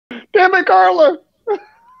morning, Carla.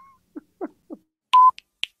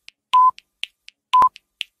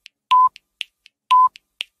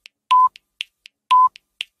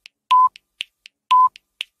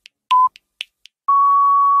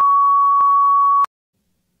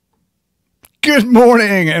 Good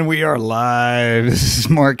morning, and we are live. This is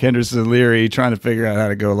Mark Henderson Leary trying to figure out how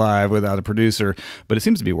to go live without a producer, but it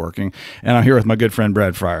seems to be working. And I'm here with my good friend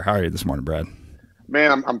Brad Freyer. How are you this morning, Brad?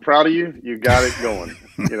 Man, I'm proud of you. You got it going.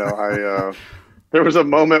 There was a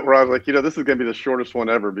moment where I was like, this is going to be the shortest one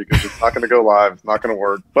ever because it's not going to go live. It's not going to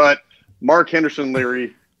work. But Mark Henderson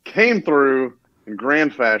Leary came through in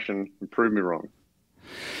grand fashion and proved me wrong.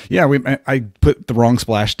 Yeah, I put the wrong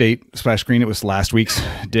splash screen. It was last week's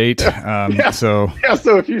date. So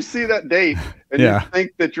if you see that date and you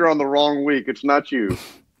think that you're on the wrong week, it's not you,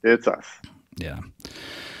 it's us. Yeah.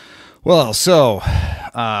 Well, so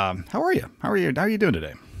how are you? How are you doing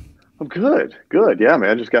today? I'm good. Yeah, man.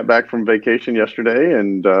 I just got back from vacation yesterday,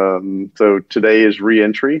 and so today is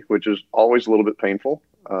re-entry, which is always a little bit painful.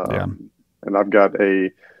 And I've got a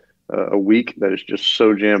week that is just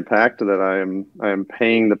so jam-packed that I am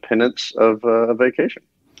paying the penance of a vacation.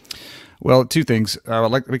 Well, two things. I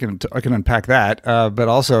can unpack that, but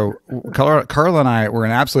also Carla and I were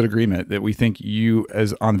in absolute agreement that we think you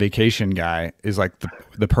as on vacation guy is like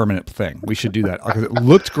the permanent thing. We should do that because it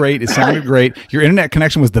looked great. It sounded great. Your internet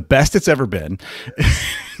connection was the best it's ever been.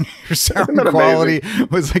 Your sound quality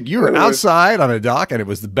was like you were outside on a dock, and it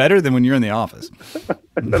was better than when you're in the office.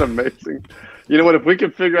 Isn't that amazing? You know what? If we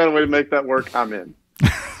can figure out a way to make that work, I'm in.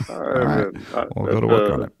 All right. We'll go to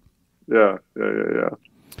work on it. Yeah.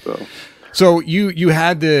 So you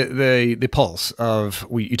had the pulse of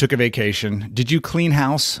you took a vacation. Did you clean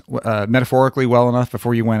house metaphorically well enough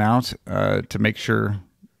before you went out to make sure?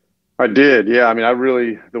 I did. Yeah. I mean,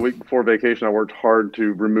 the week before vacation, I worked hard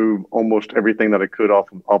to remove almost everything that I could off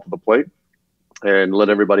of the plate and let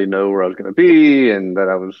everybody know where I was going to be and that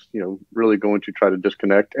I was, really going to try to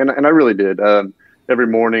disconnect. And I really did. Every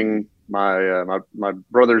morning, my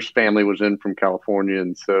brother's family was in from California.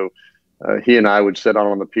 And so he and I would sit out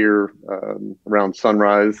on the pier around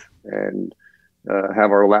sunrise and have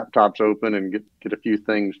our laptops open and get a few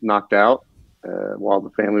things knocked out while the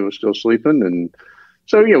family was still sleeping. And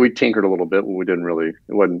so, we tinkered a little bit, but it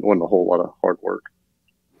wasn't a whole lot of hard work.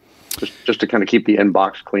 Just to kind of keep the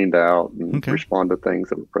inbox cleaned out and respond to things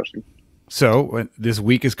that were pressing. So this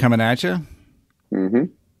week is coming at you? Mm-hmm.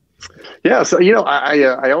 Yeah. So,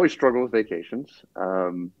 I always struggle with vacations,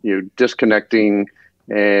 disconnecting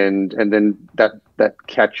and then that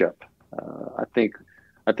catch up. I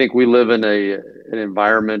think we live in an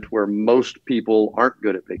environment where most people aren't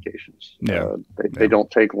good at vacations. Yeah. They don't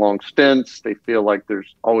take long stints. They feel like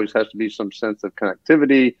there's always has to be some sense of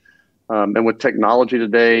connectivity. And with technology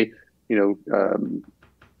today,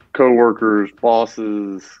 coworkers,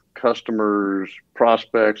 bosses, customers,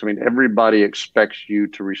 prospects, everybody expects you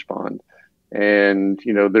to respond. And,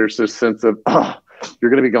 there's this sense of,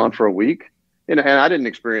 you're going to be gone for a week. And I didn't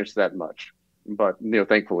experience that much, but,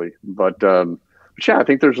 thankfully. But yeah, I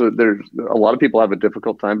think there's a lot of people have a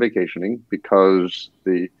difficult time vacationing because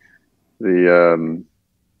the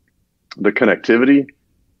connectivity,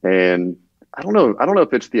 and I don't know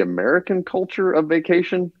if it's the American culture of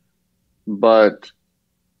vacation, but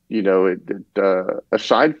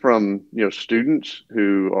aside from students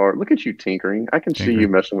who are, look at you tinkering. I can see you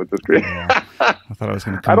messing with this screen. Yeah. I thought I was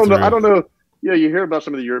going to come I don't know. through. I don't know. Yeah, you hear about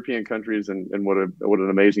some of the European countries and what an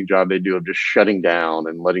amazing job they do of just shutting down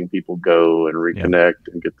and letting people go and reconnect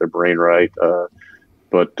and get their brain right.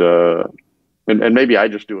 But maybe I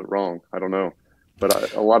just do it wrong. I don't know.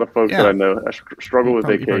 But a lot of folks that I know struggle with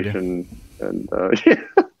vacation. And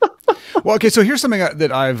Well, okay. So here's something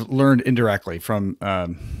that I've learned indirectly from.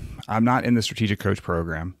 I'm not in the strategic coach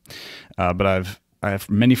program, but I have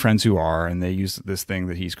many friends who are, and they use this thing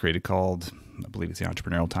that he's created called, I believe it's the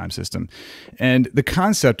entrepreneurial time system. And the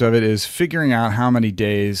concept of it is figuring out how many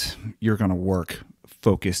days you're going to work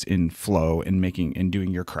focused in flow and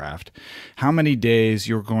doing your craft, how many days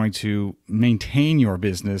you're going to maintain your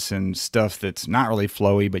business and stuff that's not really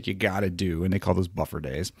flowy, but you got to do. And they call those buffer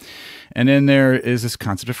days. And then there is this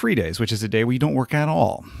concept of free days, which is a day where you don't work at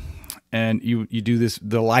all. And you do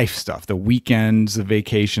the life stuff, the weekends, the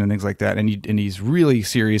vacation and things like that. And he's really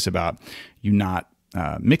serious about you not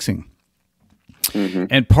mixing. Mm-hmm.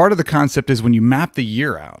 And part of the concept is when you map the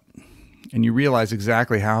year out and you realize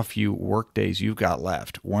exactly how few work days you've got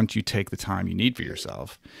left once you take the time you need for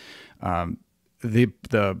yourself,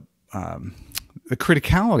 the the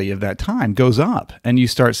criticality of that time goes up, and you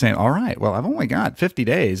start saying, all right, well, I've only got 50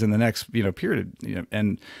 days in the next, period,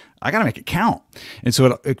 and I got to make it count. And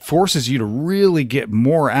so it forces you to really get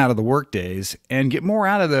more out of the work days and get more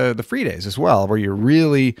out of the free days as well, where you're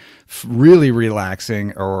really, really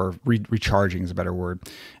relaxing, or recharging is a better word,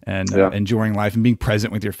 and enjoying life and being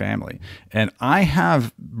present with your family. And I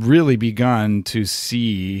have really begun to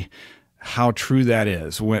see how true that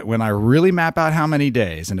is when I really map out how many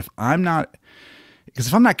days. And if I'm not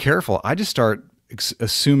careful, I just start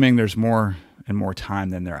assuming there's more and more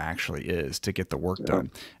time than there actually is to get the work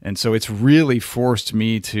done. And so it's really forced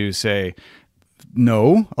me to say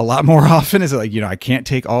no a lot more often. Is like, I can't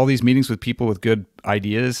take all these meetings with people with good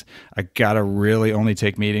ideas. I got to really only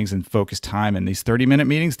take meetings and focus time. And these 30-minute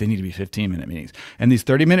meetings, they need to be 15-minute meetings. And these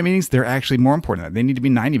 30-minute meetings, they're actually more important than that. They need to be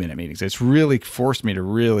 90-minute meetings. It's really forced me to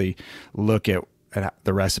really look at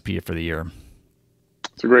the recipe for the year.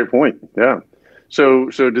 It's a great point. Yeah. So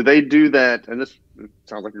do they do that? And this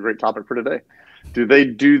sounds like a great topic for today. Do they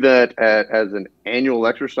do that as an annual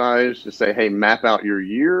exercise to say, hey, map out your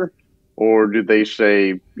year? Or do they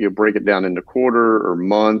say, break it down into quarter or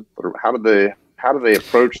month? Or how do they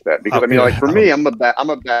approach that? Because for me, I'm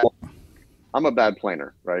a bad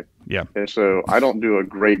planner, right? Yeah. And so I don't do a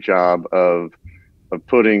great job of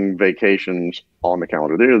putting vacations on the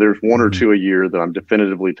calendar. There's one or two a year that I'm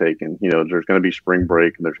definitively taking. There's going to be spring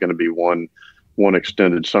break, and there's going to be one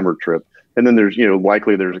extended summer trip. And then there's,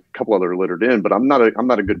 likely there's a couple other littered in, but I'm not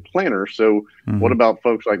a good planner. So what about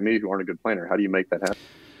folks like me who aren't a good planner? How do you make that happen?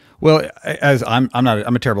 Well, as I'm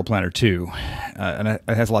a terrible planner too. And it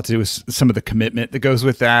has a lot to do with some of the commitment that goes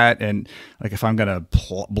with that. And like, if I'm going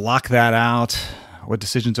to block that out, what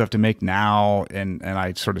decisions do I have to make now? And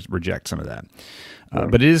I sort of reject some of that.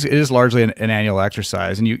 But it is largely an annual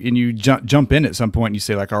exercise, and you jump in at some point and you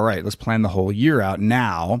say, like, all right, let's plan the whole year out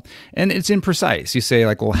now, and it's imprecise. You say,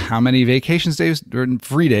 like, well, how many vacations days or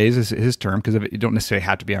free days is his term, because you don't necessarily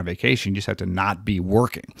have to be on vacation, you just have to not be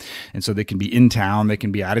working. And so they can be in town, they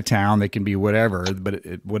can be out of town, they can be whatever, but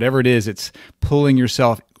whatever it is, it's pulling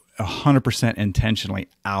yourself 100% intentionally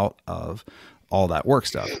out of all that work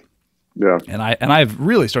stuff. Yeah. And I've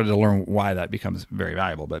really started to learn why that becomes very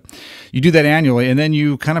valuable. But you do that annually, and then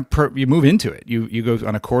you kind of you move into it. You go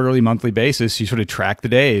on a quarterly, monthly basis. You sort of track the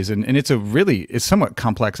days, and it's it's somewhat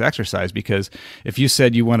complex exercise, because if you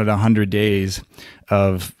said you wanted 100 days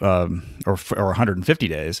of or 150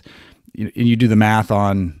 days, and you do the math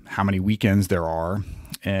on how many weekends there are,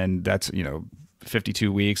 and that's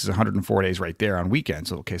 52 weeks is 104 days right there on weekends.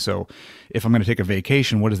 So, okay, so if I'm going to take a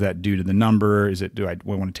vacation, what does that do to the number? Do I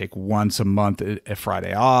want to take once a month a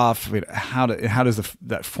Friday off? How does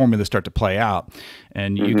that formula start to play out?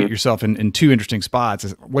 And you get yourself in two interesting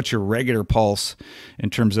spots. What's your regular pulse in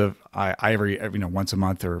terms of I every once a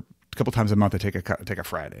month or a couple times a month I take a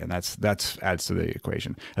Friday, and that's adds to the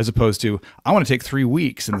equation, as opposed to I want to take 3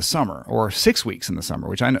 weeks in the summer or 6 weeks in the summer,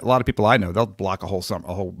 which a lot of people I know, they'll block a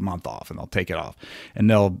whole month off, and they'll take it off, and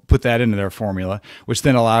they'll put that into their formula, which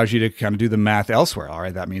then allows you to kind of do the math elsewhere. All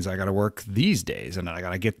right, that means I got to work these days, and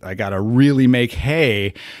I got to really make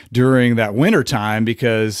hay during that winter time,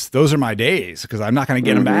 because those are my days, because I'm not going to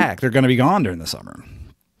get them back. They're going to be gone during the summer.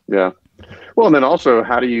 Yeah. Well, and then also,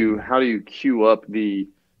 how do you queue up the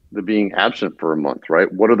being absent for a month,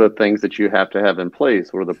 right? What are the things that you have to have in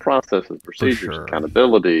place? What are the processes, procedures,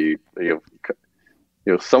 accountability?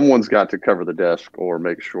 Someone's got to cover the desk or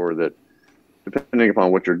make sure that, depending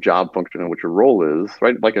upon what your job function and what your role is,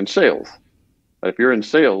 right? Like in sales, if you're in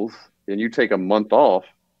sales and you take a month off,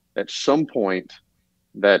 at some point,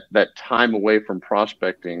 that time away from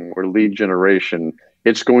prospecting or lead generation,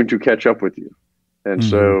 it's going to catch up with you. And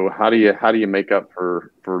so how do you make up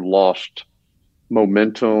for lost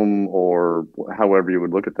momentum, or however you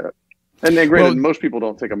would look at that? And then granted, most people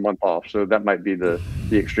don't take a month off, so that might be the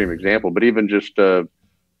extreme example, but even just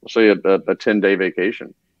say a 10-day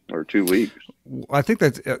vacation or 2 weeks. I think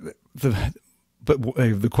that's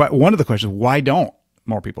one of the questions, why don't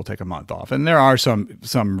more people take a month off? And there are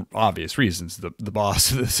some obvious reasons. The boss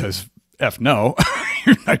says, F no,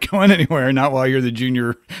 you're not going anywhere, not while you're the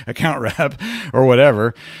junior account rep or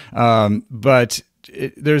whatever. But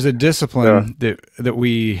there's a discipline that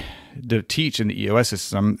we teach in the EOS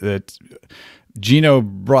system that Gino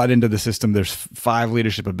brought into the system. There's 5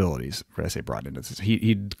 leadership abilities. When I say brought into the system,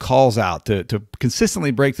 he calls out to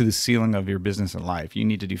consistently break through the ceiling of your business and life. You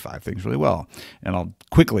need to do 5 things really well, and I'll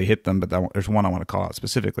quickly hit them. But there's one I want to call out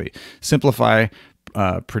specifically: simplify,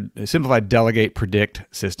 delegate, predict,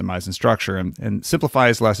 systemize, and structure. And simplify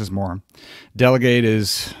is less is more. Delegate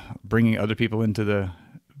is bringing other people into the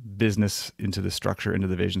business into the structure, into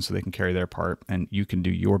the vision, so they can carry their part, and you can do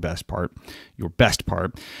your best part, your best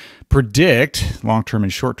part. Predict, long-term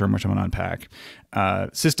and short-term, which I'm going to unpack.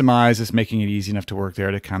 Systemize is making it easy enough to work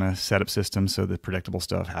there to kind of set up systems so the predictable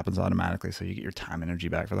stuff happens automatically, so you get your time and energy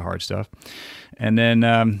back for the hard stuff. And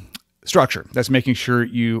then structure, that's making sure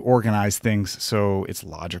you organize things so it's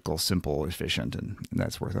logical, simple, efficient, and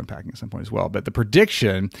that's worth unpacking at some point as well. But the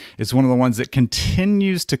prediction is one of the ones that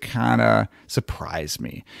continues to kind of surprise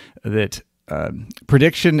me. That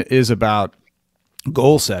prediction is about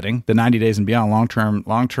goal setting, the 90 days and beyond.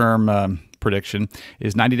 Long-term prediction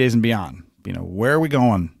is 90 days and beyond. Where are we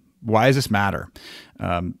going? Why does this matter?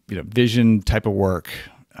 Vision type of work,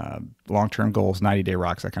 long-term goals, 90-day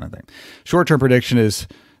rocks, that kind of thing. Short-term prediction is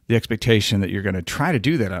the expectation that you're going to try to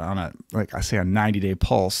do that on a 90-day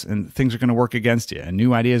pulse, and things are going to work against you, and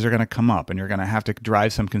new ideas are going to come up, and you're going to have to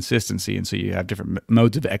drive some consistency, and so you have different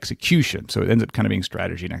modes of execution. So it ends up kind of being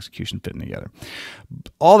strategy and execution fitting together.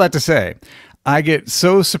 All that to say, I get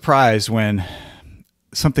so surprised when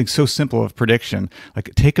something so simple of prediction,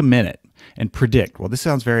 like take a minute and predict. Well, this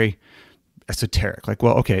sounds very esoteric. Like,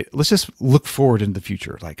 well, okay, let's just look forward into the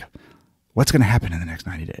future. Like, what's going to happen in the next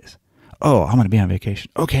 90 days? Oh, I'm going to be on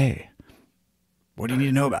vacation. Okay. What do you need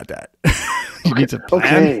to know about that? You need to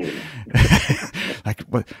plan. Okay. Like,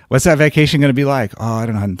 what's that vacation going to be like? Oh, I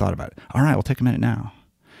don't know. I hadn't thought about it. All right, we'll take a minute now.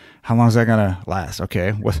 How long is that going to last?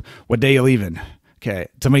 Okay. What day are you leaving? Okay.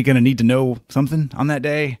 Somebody going to need to know something on that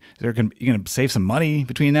day? You're going to save some money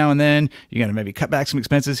between now and then? You're going to maybe cut back some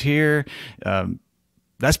expenses here?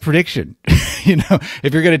 That's prediction.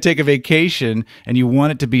 If you're going to take a vacation and you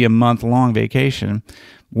want it to be a month-long vacation,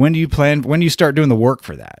 when do you plan? When do you start doing the work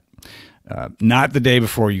for that? Not the day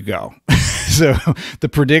before you go. So the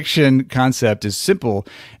prediction concept is simple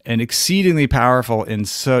and exceedingly powerful in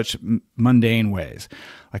such mundane ways.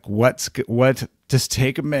 Like just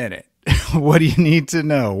take a minute. What do you need to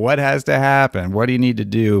know? What has to happen? What do you need to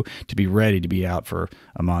do to be ready to be out for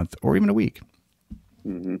a month or even a week?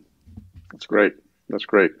 Mm-hmm. That's great. That's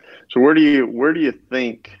great. So where do you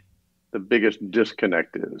think the biggest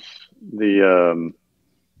disconnect is?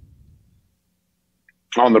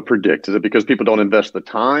 On the predict? Is it because people don't invest the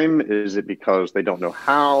time? Is it because they don't know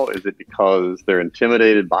how? Is it because they're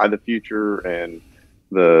intimidated by the future and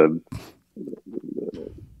the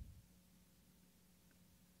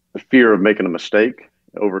fear of making a mistake,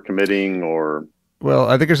 overcommitting, or? Well,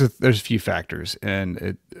 I think there's a few factors,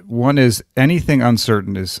 and one is anything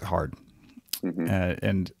uncertain is hard. Mm-hmm.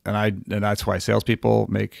 And that's why salespeople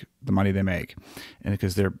make the money they make, and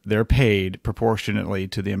because they're paid proportionately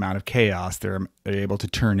to the amount of chaos they're able to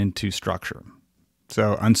turn into structure.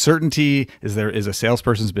 So uncertainty is a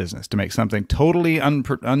salesperson's business, to make something totally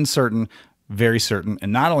uncertain very certain,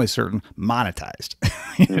 and not only certain, monetized.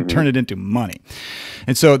 Mm-hmm. Turn it into money.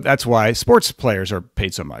 And so that's why sports players are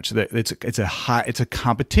paid so much. It's a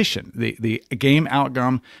competition. The game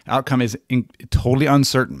outcome is totally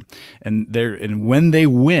uncertain. And when they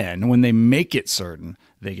win, when they make it certain,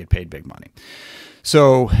 they get paid big money.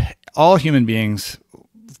 So all human beings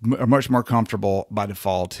are much more comfortable by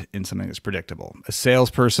default in something that's predictable. A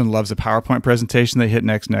salesperson loves a PowerPoint presentation. They hit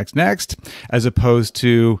next, as opposed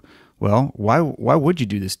to, well, why would you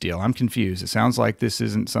do this deal? I'm confused. It sounds like this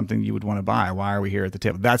isn't something you would want to buy. Why are we here at the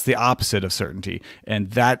table? That's the opposite of certainty.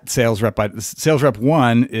 And that sales rep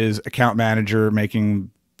 1 is account manager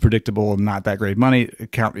making predictable and not that great money.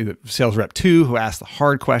 Sales rep 2, who asks the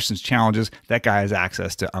hard questions, challenges, that guy has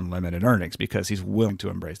access to unlimited earnings because he's willing to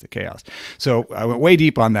embrace the chaos. So I went way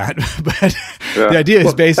deep on that, but the idea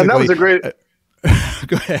is basically. And that was a great.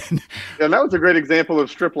 Go ahead. Yeah, and that was a great example of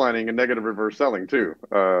strip lining and negative reverse selling too.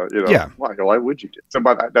 Yeah. Why would you do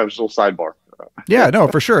somebody? That was a little sidebar. Yeah, no,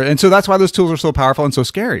 for sure. And so that's why those tools are so powerful and so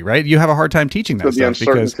scary, right? You have a hard time teaching that stuff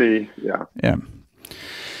because yeah.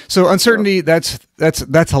 So uncertainty, that's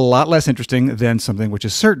a lot less interesting than something which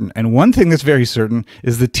is certain. And one thing that's very certain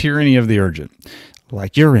is the tyranny of the urgent.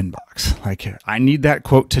 Like your inbox, like I need that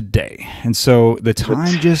quote today. And so the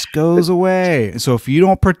time just goes away. So if you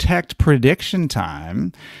don't protect prediction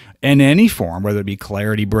time in any form, whether it be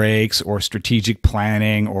clarity breaks or strategic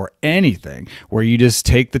planning or anything, where you just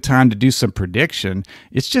take the time to do some prediction,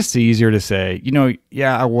 it's just easier to say,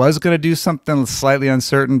 I was going to do something slightly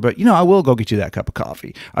uncertain, but I will go get you that cup of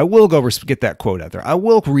coffee. I will go get that quote out there. I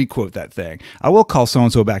will requote that thing. I will call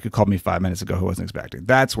so-and-so back who called me 5 minutes ago who wasn't expecting.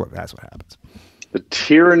 That's what happens. The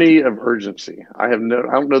tyranny of urgency. I don't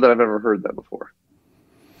know that I've ever heard that before.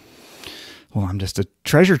 Well, I'm just a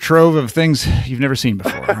treasure trove of things you've never seen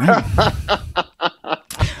before. Right?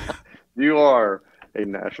 You are a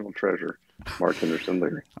national treasure, Mark Henderson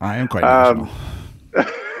Leary. I am quite national.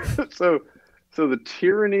 So the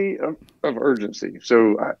tyranny of urgency.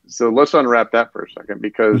 So let's unwrap that for a second,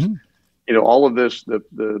 because Mm-hmm. all of this,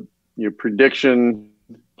 the prediction,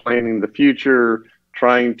 planning the future,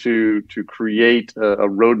 trying to create a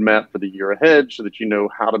roadmap for the year ahead, so that you know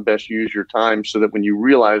how to best use your time, so that when you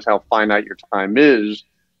realize how finite your time is,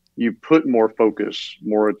 you put more focus,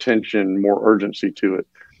 more attention, more urgency to it.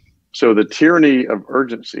 So the tyranny of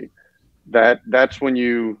urgency, that's when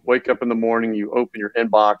you wake up in the morning, you open your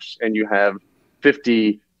inbox, and you have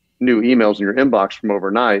 50 new emails in your inbox from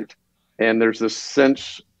overnight. And there's this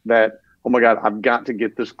sense that, oh my God, I've got to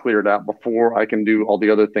get this cleared out before I can do all the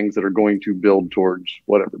other things that are going to build towards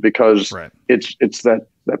whatever, because Right. it's that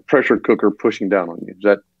pressure cooker pushing down on you. Is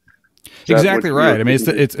that Exactly right. I mean,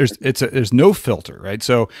 there's no filter, right?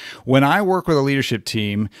 So when I work with a leadership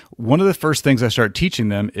team, one of the first things I start teaching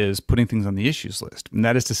them is putting things on the issues list. And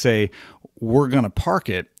that is to say, we're going to park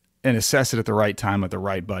it and assess it at the right time, with the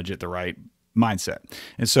right budget, the right mindset.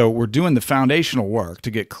 And so we're doing the foundational work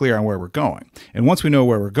to get clear on where we're going. And once we know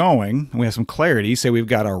where we're going, and we have some clarity, say we've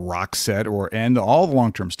got our rock set and all the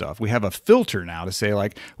long-term stuff, we have a filter now to say,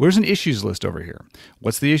 like, where's an issues list over here?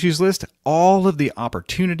 What's the issues list? All of the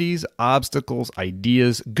opportunities, obstacles,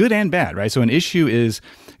 ideas, good and bad, right? So an issue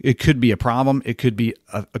it could be a problem. It could be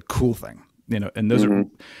a cool thing, and those are,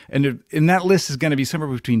 and that list is going to be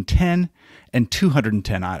somewhere between 10 and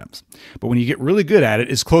 210 items. But when you get really good at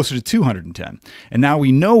it, it's closer to 210. And now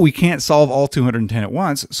we know we can't solve all 210 at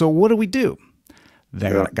once. So what do? They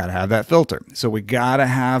got to have that filter. So we got to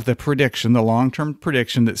have the prediction, the long-term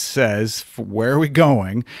prediction that says, where are we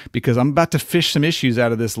going? Because I'm about to fish some issues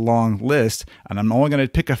out of this long list, and I'm only going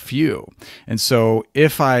to pick a few. And so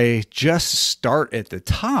if I just start at the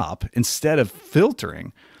top instead of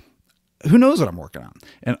filtering, who knows what I'm working on?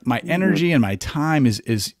 And my energy and my time is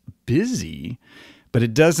busy, but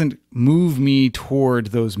it doesn't move me toward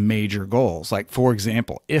those major goals. Like, for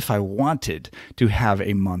example, if I wanted to have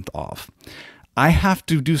a month off, I have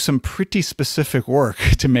to do some pretty specific work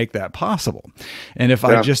to make that possible. And if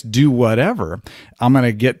I just do whatever, I'm going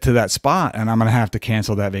to get to that spot, and I'm going to have to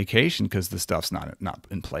cancel that vacation because the stuff's not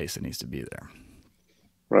in place. It needs to be there.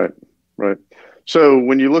 Right. So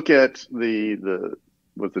when you look at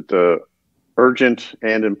urgent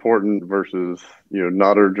and important versus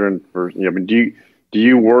not urgent versus, I mean, do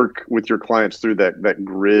you work with your clients through that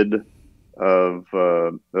grid of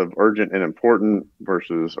urgent and important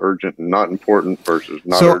versus urgent and not important versus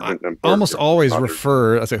not urgent and important? I almost always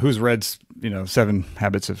refer. I say, who's read 7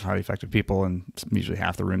 Habits of Highly Effective People, and it's usually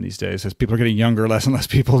half the room these days, as people are getting younger, less and less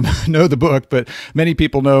people know the book, but many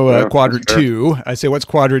people know quadrant 2. I say, what's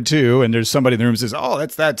quadrant 2? And there's somebody in the room who says, oh,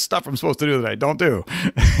 that's that stuff I'm supposed to do that I don't do.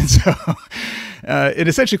 And so and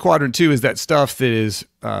essentially quadrant 2 is that stuff that is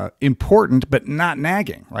important but not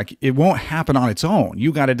nagging. Like, it won't happen on its own.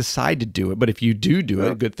 You got to decide to do it, but if you do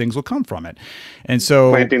it, good things will come from it. And so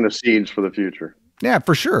planting the seeds for the future. Yeah,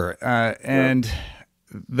 for sure. And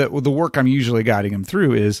the work I'm usually guiding them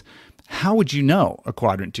through is, how would you know a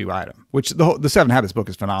quadrant 2 item? Which the 7 Habits book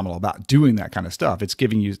is phenomenal about doing that kind of stuff. It's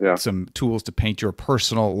giving you some tools to paint your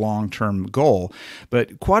personal long-term goal.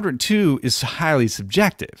 But quadrant 2 is highly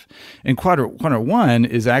subjective. And quadrant 1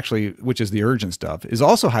 is actually, which is the urgent stuff, is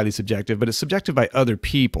also highly subjective, but it's subjective by other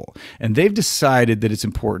people. And they've decided that it's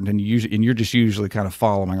important, and you're just usually kind of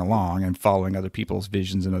following along and following other people's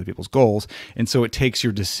visions and other people's goals. And so it takes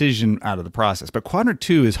your decision out of the process. But quadrant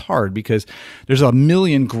 2 is hard because there's a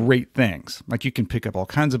million great things. Like, you can pick up all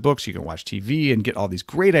kinds of books, you can watch TV and get all these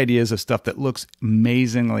great ideas of stuff that looks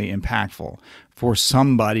amazingly impactful for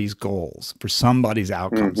somebody's goals, for somebody's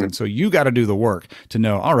outcomes. And so you got to do the work to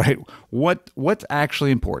know, all right, what's actually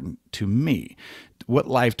important to me? What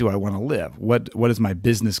life do I want to live? What is my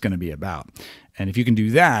business going to be about? And if you can do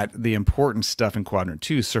that, the important stuff in quadrant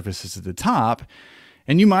 2 surfaces at the top,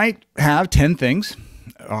 and you might have 10 things,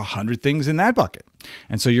 100 things in that bucket.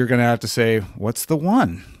 And so you're going to have to say, what's the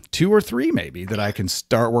 1, 2, or 3 maybe that I can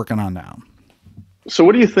start working on now? So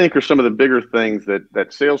what do you think are some of the bigger things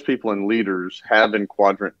that salespeople and leaders have in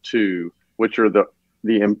quadrant 2, which are the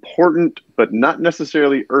important but not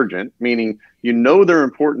necessarily urgent, meaning they're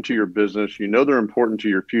important to your business, they're important to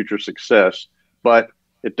your future success, but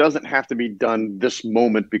it doesn't have to be done this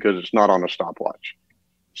moment because it's not on a stopwatch.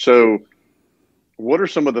 So what are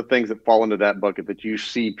some of the things that fall into that bucket that you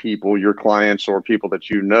see people, your clients, or people that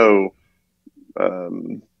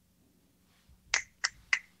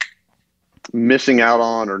missing out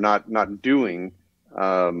on or not doing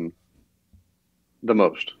the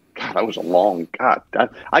most? God, that was a long,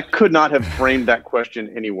 I could not have framed that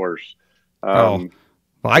question any worse.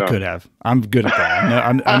 Well, I could have. I'm good at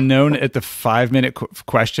that. I'm known at the 5-minute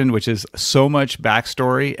question, which is so much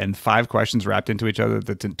backstory and 5 questions wrapped into each other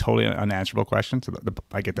that's a totally unanswerable question. So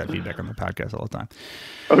I get that feedback on the podcast all the time.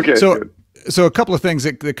 Okay. So a couple of things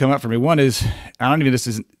that come up for me. One is, I don't even,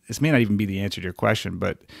 this may not even be the answer to your question,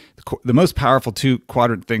 but the most powerful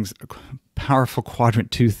quadrant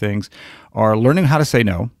 2 things are learning how to say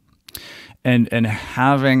no. And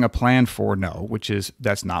having a plan for no, which is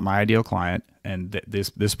that's not my ideal client, and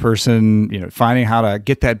this person, finding how to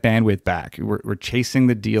get that bandwidth back. We're chasing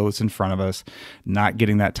the deal that's in front of us, not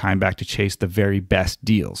getting that time back to chase the very best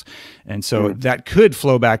deals, and so that could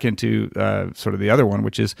flow back into sort of the other one,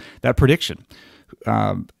 which is that prediction,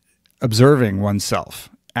 observing oneself.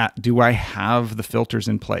 Do I have the filters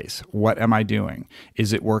in place? What am I doing?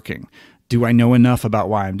 Is it working? Do I know enough about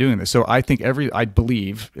why I'm doing this? So I think I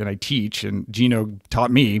believe, and I teach, and Gino taught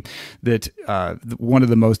me that one of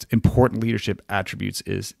the most important leadership attributes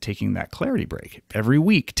is taking that clarity break every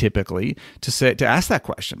week, typically, to ask that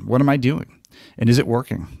question: what am I doing? And is it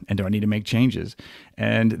working? And do I need to make changes?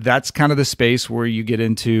 And that's kind of the space where you get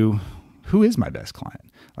into, who is my best client?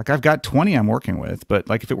 Like, I've got 20 I'm working with, but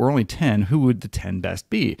like, if it were only 10, who would the 10 best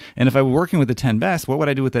be? And if I were working with the 10 best, what would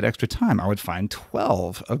I do with that extra time? I would find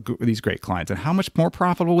 12 of these great clients. And how much more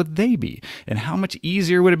profitable would they be? And how much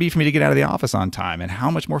easier would it be for me to get out of the office on time? And how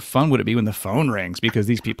much more fun would it be when the phone rings? Because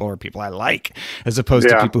these people are people I like, as opposed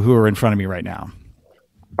to people who are in front of me right now.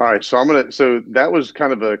 All right. So that was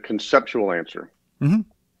kind of a conceptual answer. Mm-hmm.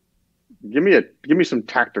 Give me some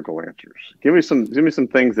tactical answers. Give me some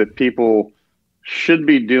things that people should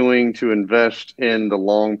be doing to invest in the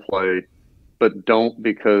long play, but don't,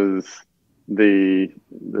 because the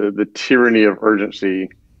tyranny of urgency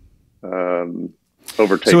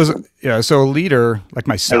overtakes them. So a leader like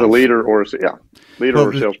myself, as a leader or a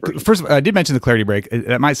salesperson. First, I did mention the clarity break.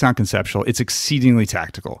 That might sound conceptual. It's exceedingly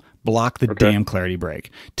tactical. Block the damn clarity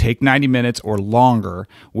break. Take 90 minutes or longer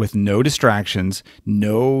with no distractions,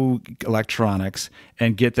 no electronics,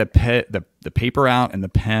 and get the paper out and the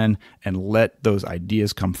pen and let those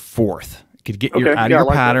ideas come forth. Get out of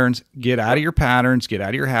your patterns, get out of your patterns, get out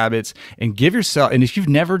of your habits, and give yourself. And if you've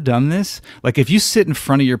never done this, like if you sit in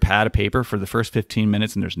front of your pad of paper for the first 15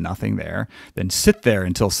 minutes and there's nothing there, then sit there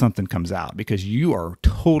until something comes out, because you are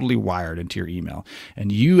totally wired into your email.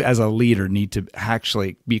 And you as a leader need to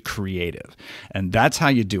actually be creative. And that's how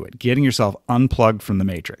you do it, getting yourself unplugged from the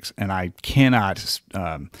matrix. And I cannot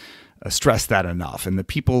stress that enough. And the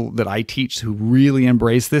people that I teach who really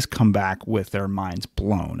embrace this come back with their minds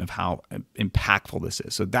blown of how impactful this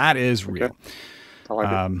is. So that is real. I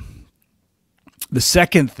like it. The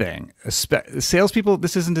second thing, salespeople,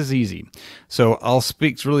 this isn't as easy. So I'll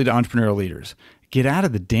speak really to entrepreneurial leaders. Get out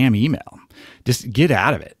of the damn email. Just get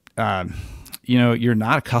out of it. You're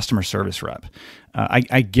not a customer service rep.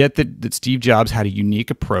 I get that Steve Jobs had a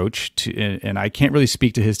unique approach to, and I can't really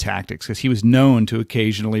speak to his tactics, because he was known to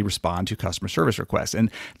occasionally respond to customer service requests.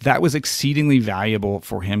 And that was exceedingly valuable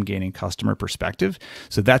for him gaining customer perspective.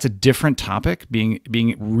 So that's a different topic, being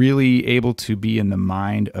really able to be in the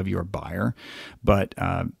mind of your buyer. But,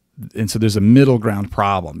 and so there's a middle ground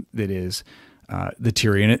problem that is, the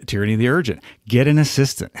tyranny of the urgent. Get an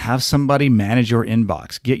assistant. Have somebody manage your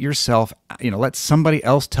inbox. Get yourself, let somebody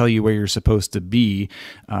else tell you where you're supposed to be,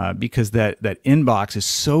 because that inbox is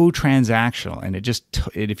so transactional. And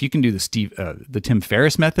if you can do the Tim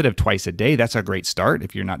Ferriss method of twice a day, that's a great start.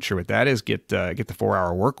 If you're not sure what that is, get the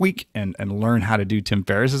 4-hour work week and learn how to do Tim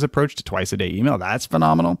Ferriss's approach to twice a day email. That's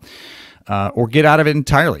phenomenal. Or get out of it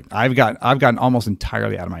entirely. I've gotten almost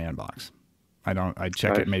entirely out of my inbox. I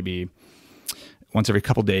check it maybe once every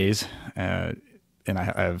couple days, and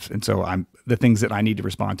so the things that I need to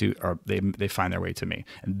respond to they find their way to me,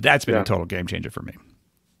 and that's been a total game changer for me.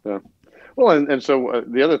 Yeah. Well, and so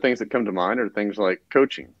the other things that come to mind are things like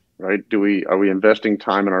coaching, right? Are we investing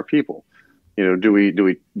time in our people? Do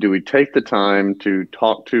we take the time to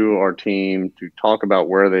talk to our team, to talk about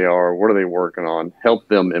where they are, what are they working on, help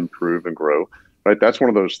them improve and grow, right? That's one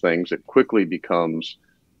of those things that quickly becomes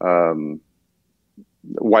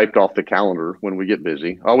wiped off the calendar when we get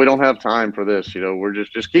busy. Oh, we don't have time for this. We're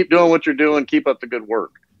just keep doing what you're doing. Keep up the good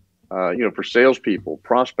work. For salespeople,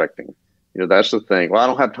 prospecting, that's the thing. Well, I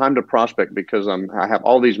don't have time to prospect because I have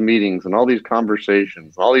all these meetings and all these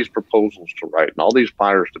conversations, and all these proposals to write and all these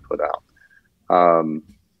fires to put out.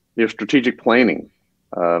 Strategic planning,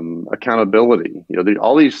 accountability,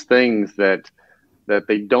 all these things that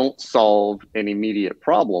they don't solve an immediate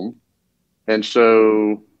problem. And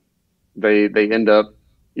so they end up,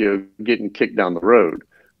 getting kicked down the road.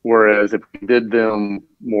 Whereas if we did them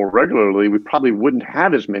more regularly, we probably wouldn't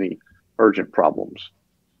have as many urgent problems.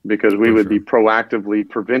 because we would be proactively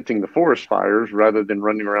preventing the forest fires rather than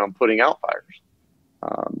running around putting out fires.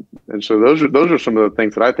 And so those are some of the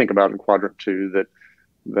things that I think about in quadrant 2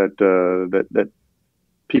 that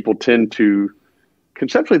people tend to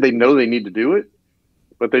conceptually, they know they need to do it,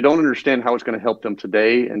 but they don't understand how it's going to help them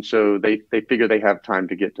today. And so they figure they have time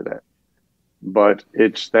to get to that. But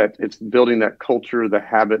it's building that culture, the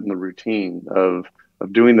habit, and the routine of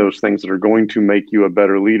doing those things that are going to make you a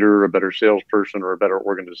better leader, a better salesperson, or a better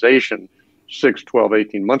organization 6, 12,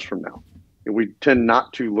 18 months from now. We tend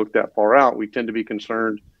not to look that far out. We tend to be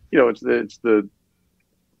concerned. It's the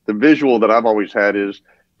visual that I've always had is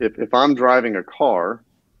if I'm driving a car,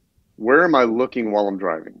 where am I looking while I'm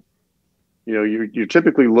driving? You're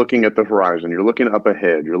typically looking at the horizon. You're looking up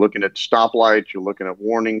ahead. You're looking at stoplights. You're looking at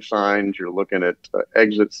warning signs. You're looking at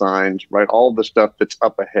exit signs, right? All the stuff that's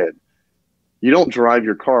up ahead. You don't drive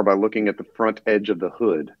your car by looking at the front edge of the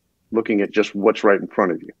hood, looking at just what's right in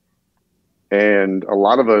front of you. And a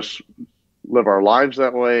lot of us live our lives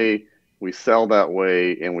that way. We sell that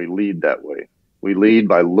way, and we lead that way. We lead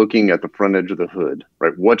by looking at the front edge of the hood,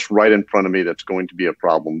 right? What's right in front of me that's going to be a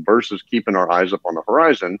problem versus keeping our eyes up on the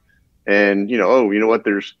horizon. And, you know what,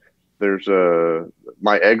 there's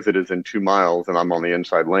my exit is in 2 miles and I'm on the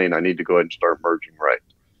inside lane. I need to go ahead and start merging right.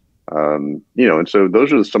 And so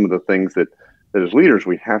those are some of the things that as leaders,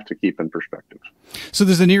 we have to keep in perspective. So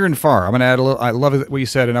there's a near and far. I'm going to add a little, I love what you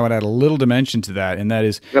said, and I would add a little dimension to that. And that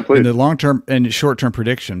is in the long-term and short-term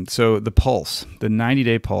prediction. So the pulse, the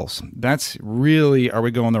 90-day pulse, that's really, are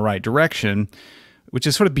we going the right direction, which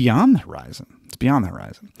is sort of beyond the horizon. It's beyond the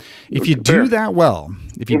horizon. If you do that well,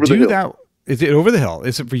 if you do that, is it over the hill?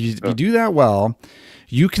 If you do that well,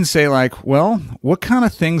 you can say like, well, what kind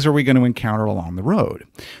of things are we going to encounter along the road?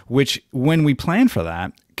 Which when we plan for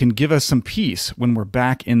that can give us some peace when we're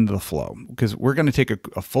back in the flow, because we're going to take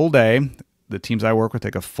a full day. The teams I work with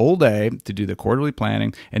take a full day to do the quarterly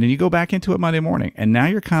planning, and then you go back into it Monday morning, and now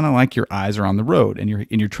you're kind of like your eyes are on the road, and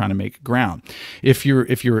you're trying to make ground. If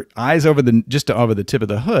your eyes over the tip of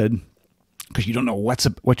the hood, because you don't know what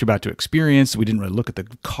you're about to experience. We didn't really look at the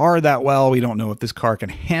car that well. We don't know if this car can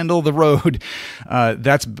handle the road.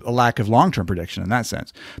 That's a lack of long-term prediction in that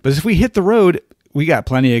sense. But if we hit the road, we got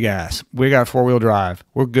plenty of gas. We got 4-wheel drive.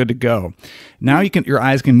 We're good to go. Now your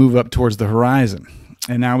eyes can move up towards the horizon,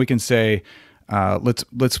 and now we can say, let's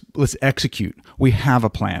execute. We have a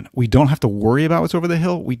plan. We don't have to worry about what's over the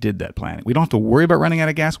hill. We did that planning. We don't have to worry about running out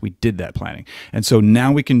of gas. We did that planning. And so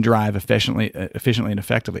now we can drive efficiently and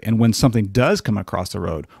effectively. And when something does come across the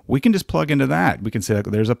road, we can just plug into that. We can say, like,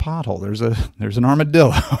 there's a pothole. There's an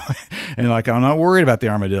armadillo. And like, I'm not worried about the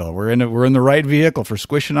armadillo. We're in the right vehicle for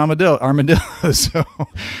squishing armadillos. So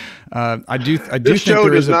I do this show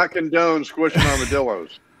does not condone squishing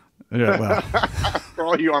armadillos. Yeah, well. For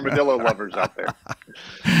all you armadillo lovers out there.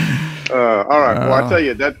 All right. Well, I tell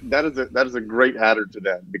you that is a great adder to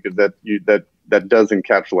that, because that does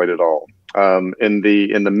encapsulate it all. In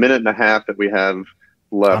the minute and a half that we have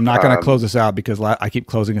left, I'm not going to close this out because I keep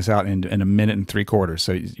closing us out in a minute and 3/4.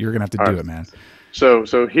 So you're going to have to do it, man. So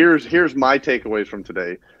here's my takeaways from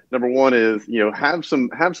today. Number one is, have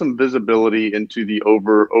some visibility into the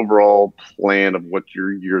overall plan of what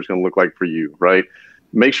your year is going to look like for you, right?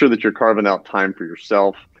 Make sure that you're carving out time for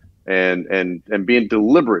yourself and being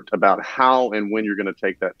deliberate about how and when you're going to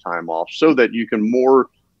take that time off, so that you can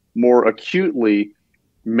more acutely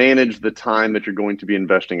manage the time that you're going to be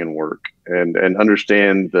investing in work and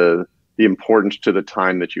understand the importance to the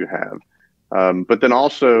time that you have. But then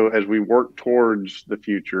also, as we work towards the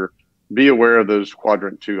future, be aware of those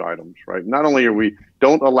quadrant 2 items, right? Not only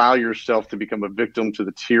don't allow yourself to become a victim to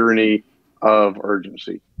the tyranny of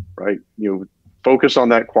urgency, right? Focus on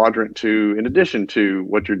that quadrant 2 in addition to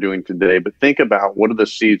what you're doing today, but think about what are the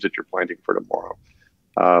seeds that you're planting for tomorrow.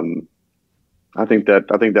 I think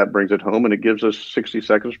that brings it home, and it gives us 60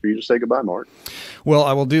 seconds for you to say goodbye, Mark. Well,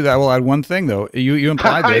 I will do that. I will add one thing though. You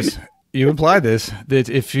implied this. You implied this, that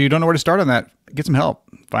if you don't know where to start on that, get some help.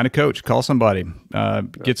 Find a coach, call somebody,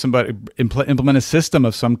 get somebody, implement a system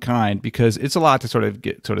of some kind, because it's a lot to sort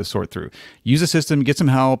of sort through. Use a system, get some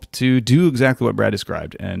help to do exactly what Brad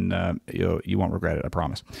described, and you won't regret it, I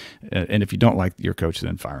promise. And if you don't like your coach,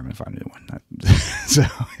 then fire him and find a new one. So,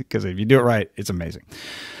 because if you do it right, it's amazing.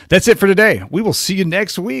 That's it for today. We will see you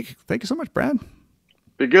next week. Thank you so much, Brad.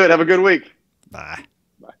 Be good. Have a good week. Bye.